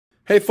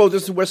Hey folks,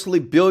 this is Wesley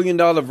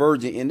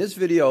Virgin. In this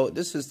video,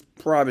 this is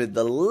probably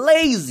the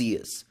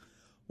laziest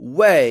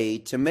way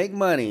to make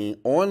money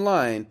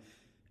online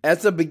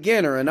as a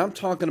beginner, and I'm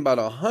talking about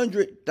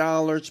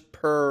 $100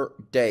 per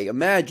day.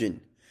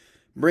 Imagine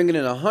bringing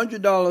in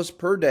 $100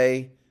 per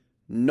day,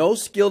 no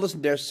skill is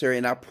necessary,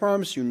 and I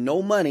promise you,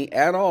 no money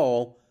at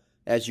all.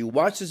 As you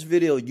watch this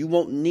video, you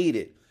won't need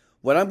it.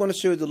 What I'm going to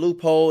show you the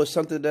loophole is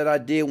something that I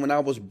did when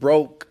I was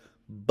broke,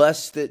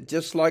 busted,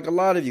 just like a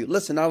lot of you.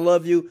 Listen, I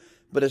love you.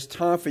 But it's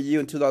time for you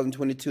in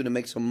 2022 to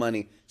make some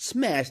money.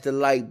 Smash the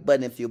like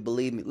button if you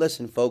believe me.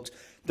 Listen, folks,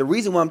 the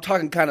reason why I'm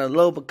talking kind of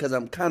low because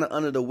I'm kind of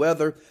under the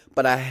weather,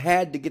 but I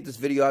had to get this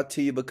video out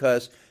to you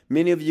because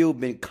many of you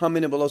have been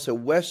commenting below,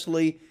 saying,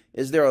 Wesley,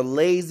 is there a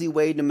lazy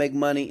way to make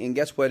money? And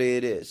guess what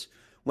it is?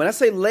 When I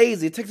say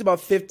lazy, it takes about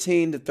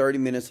 15 to 30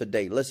 minutes a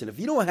day. Listen, if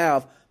you don't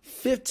have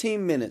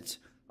 15 minutes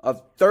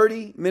of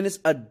 30 minutes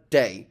a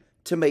day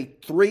to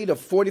make $300 to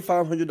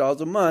 $4,500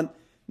 a month,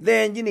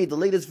 then you need to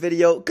leave this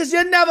video because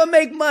you never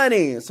make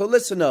money. So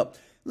listen up.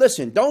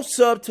 Listen, don't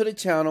sub to the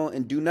channel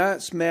and do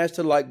not smash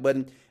the like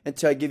button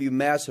until I give you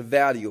massive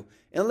value.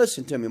 And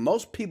listen to me,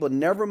 most people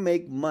never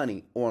make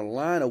money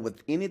online or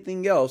with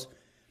anything else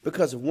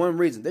because of one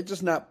reason. They're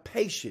just not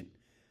patient.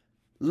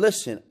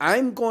 Listen,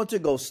 I'm going to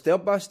go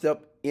step by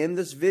step in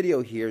this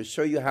video here and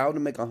show you how to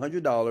make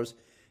 $100.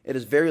 It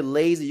is very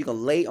lazy. You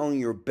can lay on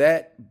your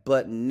bed,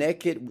 butt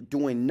naked,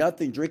 doing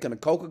nothing, drinking a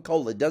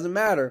Coca-Cola. It doesn't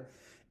matter.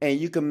 And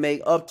you can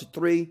make up to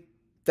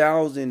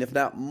 $3,000, if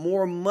not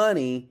more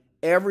money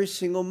every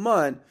single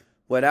month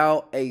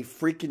without a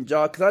freaking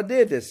job. Because I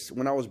did this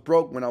when I was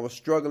broke, when I was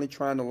struggling,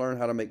 trying to learn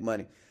how to make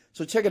money.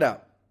 So check it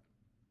out.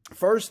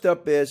 First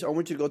step is I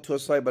want you to go to a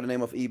site by the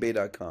name of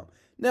ebay.com.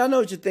 Now I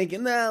know what you're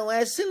thinking. No,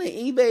 I'm selling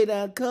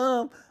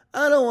ebay.com.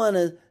 I don't want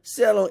to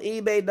sell on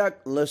ebay.com.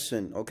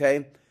 Listen,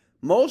 okay?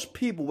 Most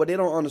people, what they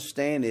don't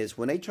understand is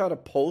when they try to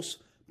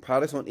post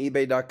products on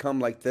ebay.com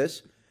like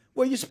this,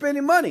 well, you're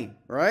spending money,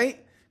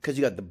 right? Because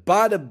you got to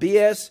buy the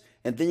BS,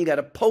 and then you got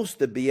to post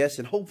the BS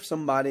and hope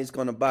somebody's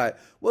going to buy it.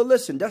 Well,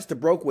 listen, that's the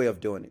broke way of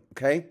doing it,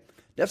 okay?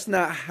 That's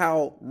not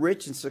how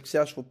rich and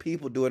successful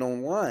people do it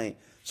online.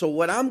 So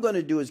what I'm going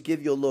to do is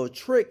give you a little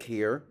trick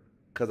here,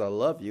 because I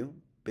love you,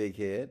 big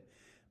head,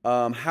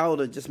 how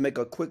to just make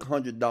a quick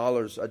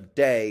 $100 a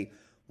day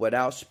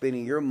without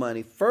spending your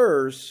money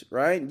first,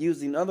 right?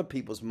 Using other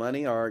people's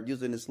money or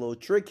using this little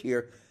trick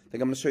here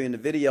that I'm going to show you in the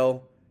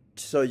video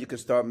so you can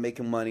start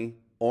making money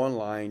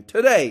online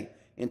today.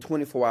 In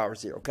 24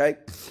 hours here, okay?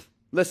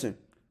 Listen,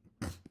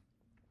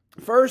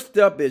 first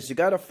step is you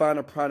got to find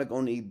a product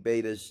on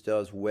eBay that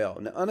does well.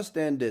 Now,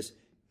 understand this.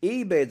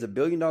 eBay is a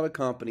billion-dollar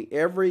company.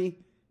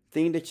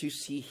 Everything that you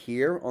see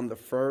here on the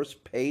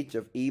first page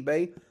of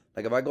eBay,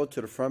 like if I go to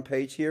the front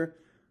page here,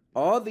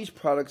 all these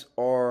products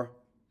are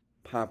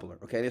popular,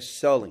 okay? They're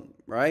selling,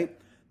 right?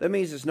 That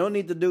means there's no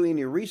need to do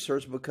any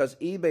research because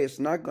eBay is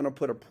not going to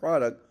put a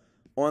product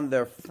on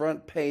their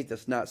front page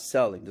that's not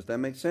selling. Does that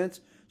make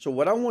sense? So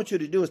what I want you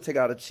to do is take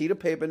out a sheet of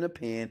paper and a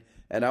pen,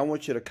 and I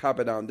want you to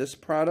copy down this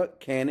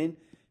product, Canon,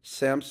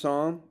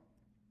 Samsung,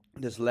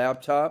 this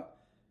laptop,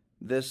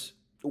 this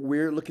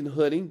weird-looking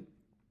hoodie,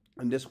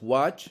 and this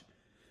watch.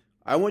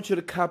 I want you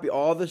to copy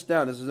all this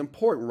down. This is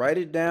important. Write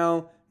it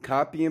down,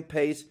 copy and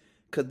paste,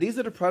 because these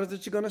are the products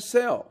that you're going to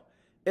sell.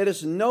 It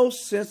is no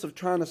sense of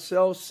trying to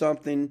sell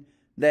something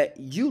that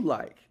you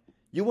like.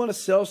 You want to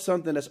sell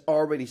something that's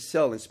already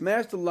selling.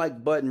 Smash the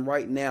like button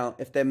right now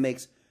if that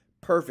makes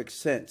perfect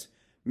sense.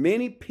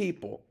 Many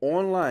people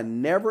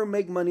online never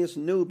make money as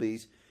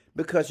newbies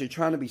because you're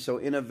trying to be so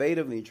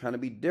innovative and you're trying to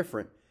be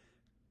different.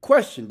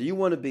 Question, do you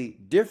want to be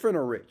different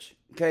or rich?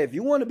 Okay, if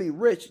you want to be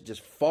rich,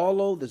 just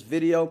follow this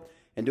video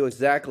and do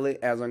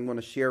exactly as I'm going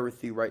to share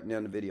with you right now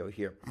in the video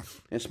here.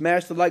 And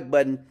smash the like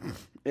button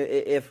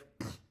if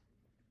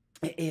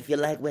you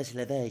like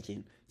Wesley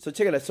Virgin. So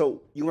check it out.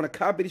 So you want to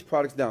copy these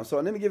products down. So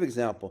let me give you an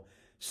example.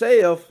 Say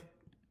if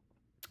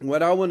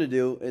what I want to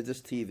do is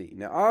this TV.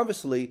 Now,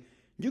 obviously,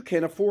 you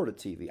can't afford a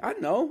TV. I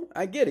know.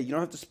 I get it. You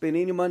don't have to spend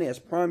any money. As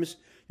promised,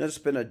 you don't have to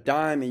spend a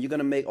dime, and you're going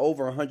to make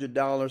over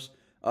 $100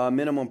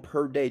 minimum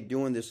per day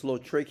doing this little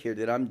trick here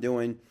that I'm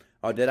doing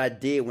or that I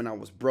did when I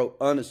was broke,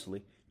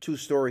 honestly. True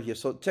story here.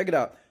 So check it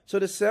out. So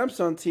the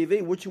Samsung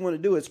TV, what you want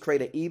to do is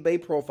create an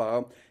eBay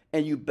profile,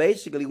 and you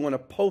basically want to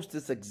post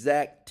this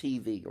exact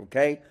TV,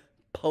 okay?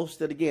 Post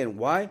it again.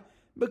 Why?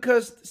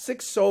 Because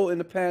 6 sold in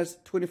the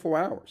past 24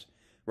 hours,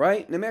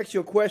 right? Let me ask you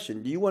a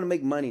question. Do you want to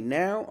make money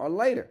now or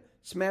later?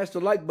 Smash the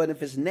like button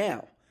if it's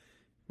now.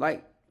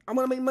 Like, I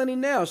want to make money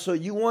now. So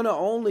you want to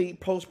only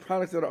post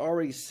products that are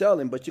already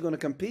selling, but you're going to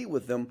compete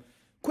with them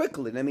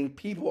quickly. I mean,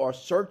 people are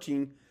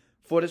searching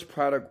for this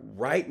product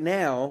right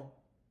now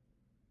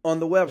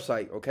on the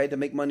website, okay, to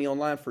make money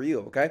online for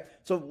you, okay?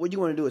 So what you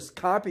want to do is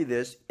copy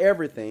this,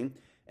 everything.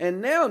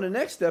 And now the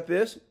next step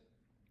is,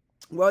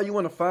 well, you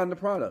want to find the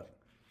product.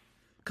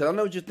 Because I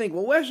know what you think.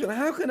 Well, Wesley,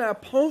 how can I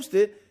post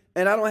it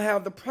and I don't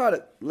have the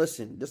product?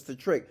 Listen, this is the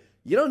trick.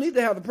 You don't need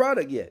to have the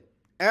product yet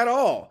at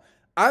all.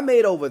 I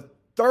made over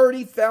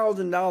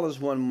 $30,000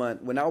 one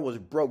month when I was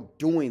broke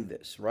doing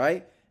this,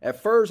 right?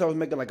 At first, I was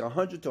making like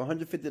 $100 to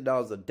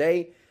 $150 a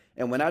day.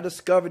 And when I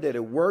discovered that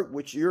it worked,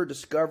 which you're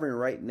discovering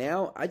right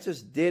now, I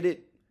just did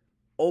it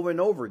over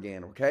and over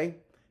again, okay?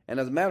 And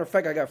as a matter of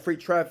fact, I got free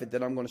traffic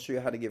that I'm going to show you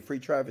how to get free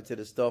traffic to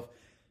this stuff.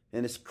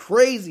 And it's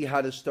crazy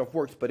how this stuff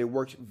works, but it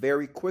works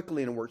very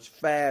quickly and it works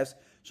fast.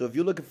 So if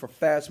you're looking for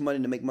fast money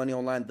to make money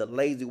online the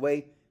lazy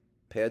way,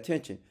 pay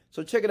attention.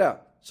 So check it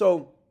out.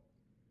 So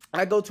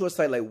I go to a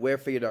site like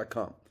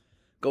wayfair.com.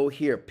 Go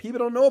here. People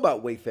don't know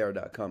about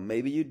wayfair.com.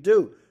 Maybe you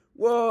do.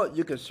 Well,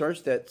 you can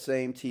search that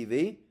same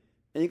TV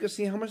and you can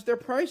see how much they're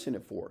pricing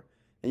it for.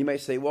 And you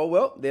might say,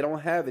 well, they don't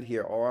have it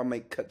here. Or I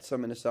might cut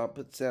some of this out,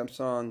 put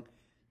Samsung,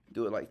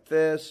 do it like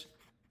this.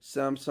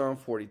 Samsung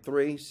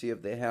 43. See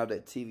if they have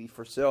that TV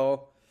for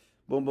sale.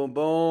 Boom, boom,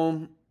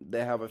 boom.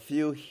 They have a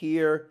few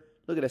here.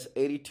 Look at this,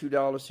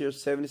 $82 here,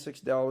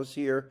 $76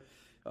 here,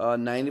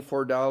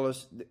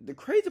 $94. The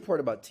crazy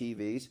part about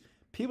TVs,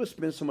 people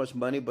spend so much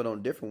money, but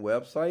on different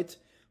websites,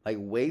 like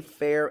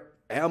Wayfair,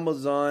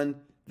 Amazon,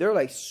 they're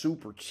like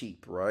super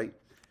cheap, right?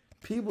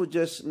 People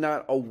just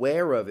not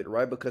aware of it,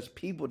 right? Because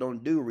people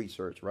don't do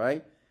research,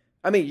 right?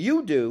 I mean,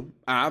 you do,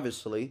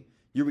 obviously.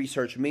 You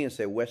research me and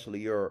say, Wesley,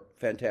 you're a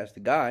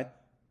fantastic guy.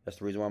 That's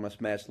the reason why I'm going to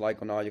smash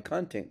like on all your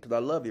content, because I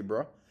love you,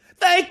 bro.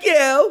 Thank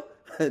you.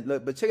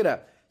 Look, but check it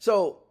out.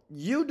 So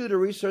you do the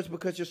research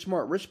because you're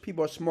smart. Rich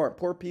people are smart.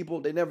 Poor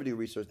people, they never do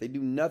research. They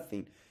do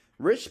nothing.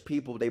 Rich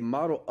people, they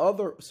model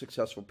other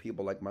successful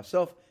people like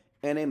myself,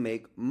 and they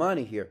make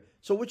money here.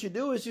 So what you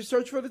do is you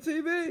search for the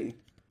TV.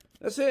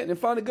 That's it, and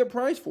find a good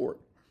price for it.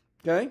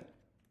 Okay?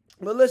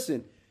 But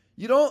listen,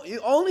 you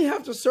only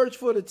have to search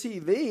for the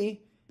TV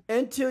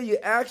until you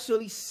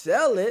actually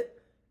sell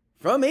it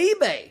from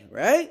eBay,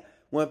 right?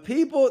 When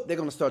people, they're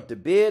going to start to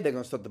bid, they're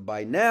going to start to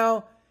buy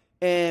now.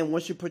 And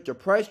once you put your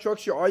price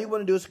structure, all you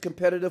want to do is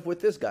competitive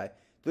with this guy.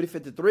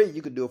 353,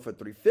 you could do it for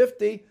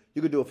 350,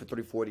 you could do it for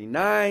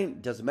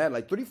 349, doesn't matter.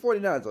 Like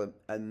 349 is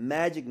a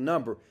magic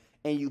number,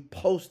 and you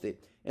post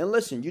it. And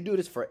listen, you do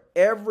this for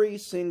every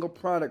single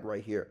product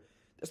right here.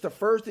 That's the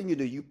first thing you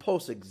do. You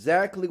post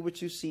exactly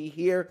what you see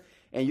here,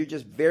 and you're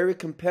just very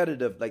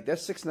competitive. Like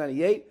that's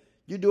 $698,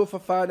 you do it for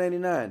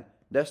 $599.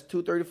 That's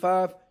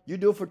 $235, you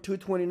do it for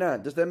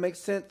 $229. Does that make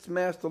sense?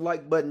 Smash the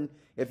like button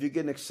if you're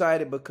getting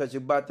excited because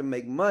you're about to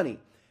make money.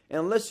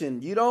 And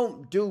listen, you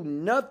don't do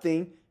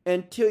nothing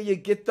until you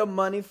get the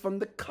money from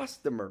the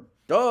customer.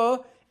 Duh.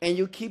 And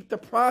you keep the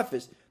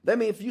profits. That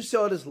means if you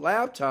sell this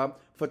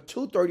laptop for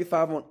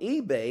 $235 on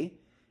eBay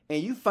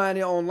and you find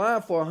it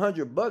online for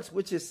 $100,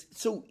 which is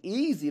so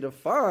easy to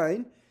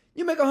find,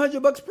 you make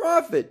 $100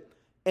 profit.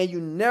 And you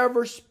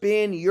never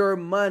spend your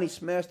money.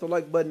 Smash the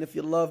like button if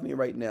you love me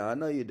right now. I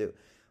know you do.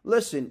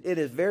 Listen, it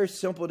is very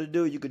simple to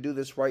do. You could do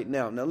this right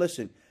now. Now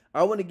listen,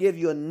 I want to give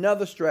you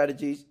another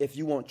strategy if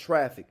you want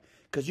traffic.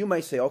 Because you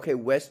might say, okay,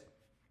 Wes,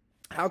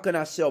 how can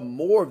I sell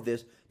more of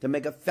this to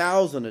make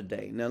 $1,000 a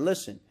day? Now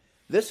listen,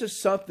 this is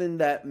something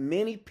that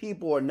many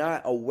people are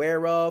not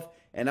aware of,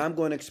 and I'm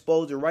going to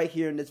expose it right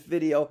here in this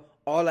video.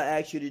 All I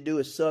ask you to do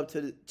is sub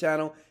to the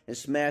channel and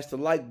smash the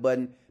like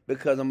button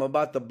because I'm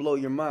about to blow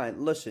your mind.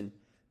 Listen,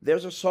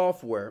 there's a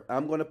software.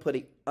 I'm going to put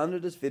it under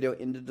this video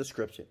in the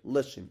description.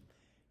 Listen,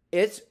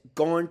 it's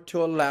going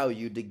to allow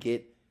you to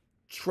get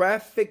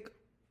traffic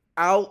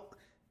out.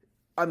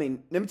 I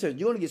mean, let me tell you,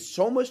 you're going to get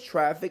so much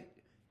traffic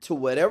to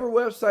whatever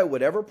website,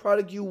 whatever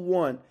product you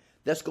want,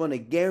 that's going to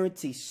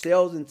guarantee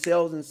sales and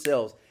sales and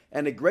sales.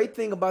 And the great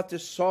thing about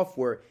this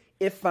software,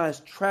 it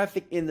finds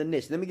traffic in the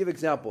niche. Let me give you an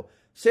example.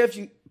 Say if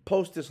you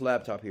post this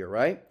laptop here,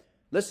 right?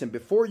 Listen,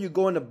 before you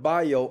go in the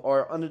bio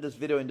or under this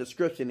video in the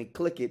description and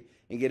click it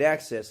and get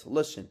access,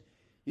 listen,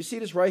 you see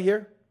this right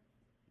here?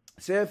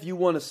 Say if you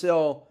want to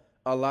sell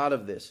a lot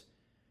of this.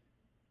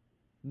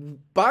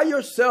 By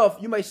yourself,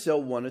 you may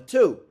sell 1 or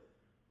 2.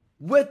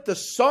 With the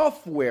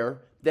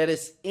software that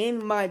is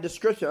in my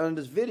description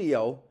under this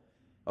video,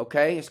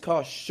 okay, it's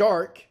called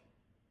Shark,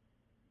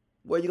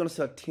 well, you're going to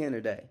sell 10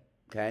 a day,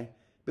 okay?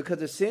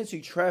 Because it sends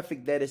you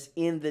traffic that is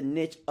in the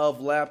niche of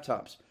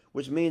laptops,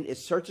 which means it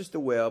searches the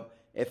web,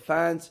 it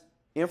finds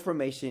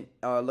information,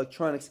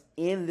 electronics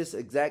in this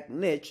exact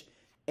niche,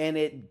 and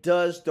it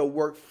does the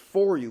work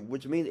for you,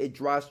 which means it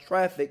drives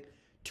traffic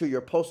to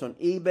your post on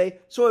eBay.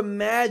 So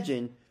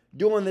imagine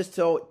doing this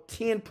to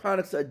 10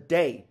 products a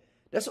day.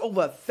 That's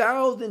over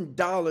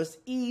 $1,000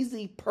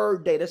 easy per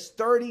day. That's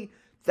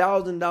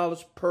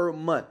 $30,000 per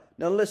month.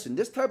 Now listen,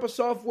 this type of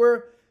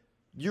software,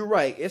 you're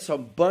right, it's a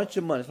bunch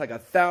of money. It's like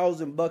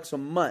 $1,000 a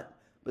month.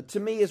 But to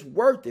me, it's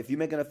worth it if you're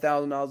making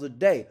 $1,000 a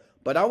day.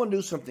 But I want to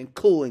do something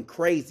cool and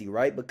crazy,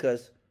 right?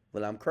 Because,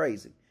 well, I'm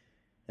crazy.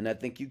 And I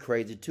think you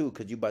crazy too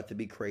because you're about to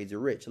be crazy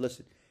rich.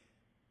 Listen,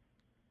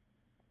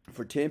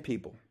 for 10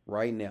 people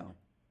right now,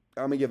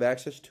 I'm going to give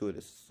access to it.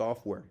 It's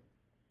software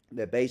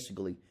that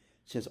basically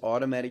sends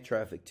automatic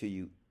traffic to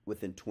you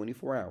within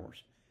 24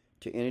 hours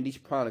to any of these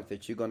products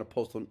that you're going to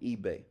post on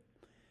eBay.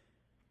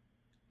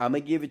 I'm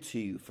going to give it to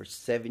you for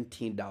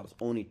 $17.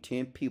 Only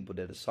 10 people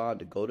that decide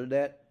to go to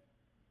that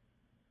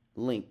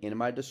link in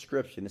my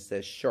description. It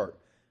says Shark.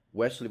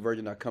 Wesley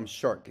Virgin.com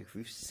Shark. If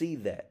you see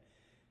that,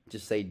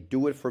 just say,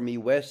 do it for me,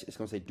 Wes. It's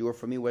going to say, do it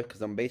for me, Wes,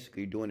 because I'm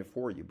basically doing it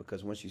for you.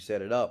 Because once you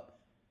set it up,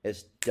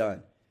 it's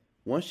done.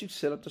 Once you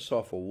set up the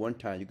software one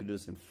time, you can do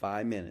this in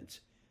 5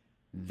 minutes.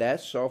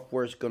 That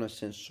software is going to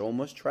send so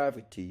much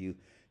traffic to you.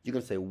 You're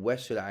going to say,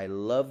 Wesley, I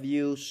love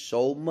you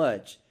so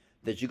much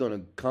that you're going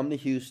to come to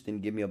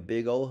Houston, give me a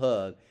big old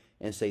hug,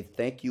 and say,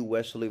 thank you,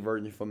 Wesley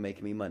Virgin, for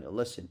making me money.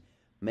 Listen,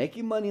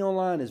 making money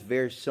online is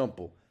very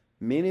simple.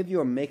 Many of you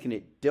are making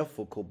it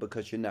difficult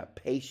because you're not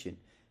patient.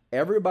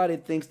 Everybody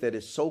thinks that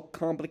it's so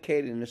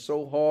complicated and it's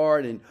so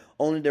hard and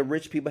only the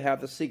rich people have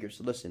the secrets.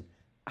 So listen,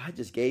 I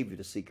just gave you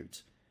the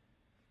secrets.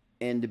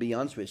 And to be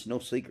honest with you, no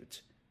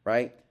secrets,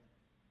 right?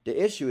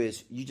 The issue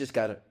is you just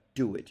got to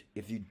do it.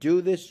 If you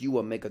do this, you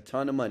will make a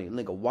ton of money.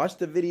 Link, watch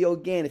the video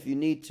again if you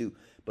need to.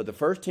 But the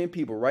first 10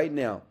 people right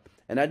now,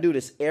 and I do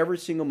this every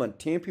single month,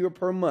 10 people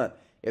per month.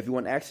 If you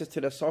want access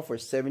to that software,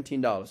 it's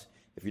 $17.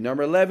 If you're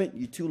number 11,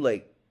 you're too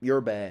late.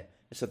 You're bad.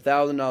 It's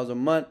 $1,000 a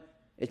month.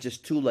 It's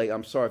just too late.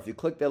 I'm sorry. If you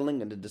click that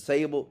link and the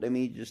disabled, that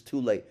means you're just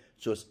too late.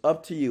 So it's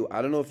up to you.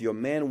 I don't know if you're a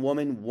man,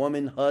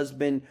 woman,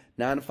 husband,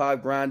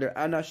 9-to-5 grinder.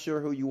 I'm not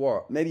sure who you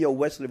are. Maybe you're a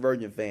Wesley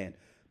Virgin fan.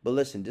 But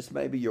listen, this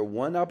may be your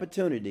one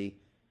opportunity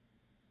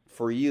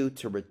for you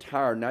to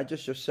retire, not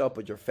just yourself,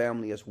 but your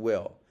family as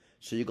well.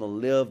 So you're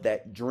going to live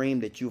that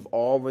dream that you've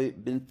already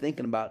been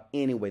thinking about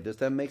anyway. Does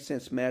that make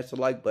sense? Smash the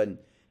like button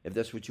if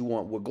that's what you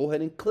want. Well, go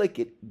ahead and click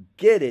it.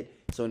 Get it.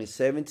 It's only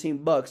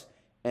 $17.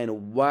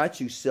 And watch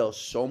you sell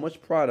so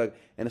much product.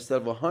 And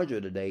instead of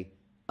 $100 a day,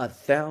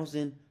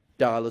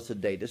 $1,000 a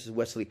day. This is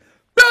Wesley,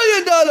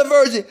 $1 billion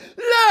Virgin.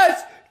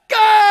 Let's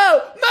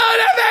go!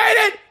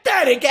 Motivated!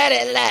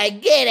 Dedicated,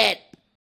 like, get it!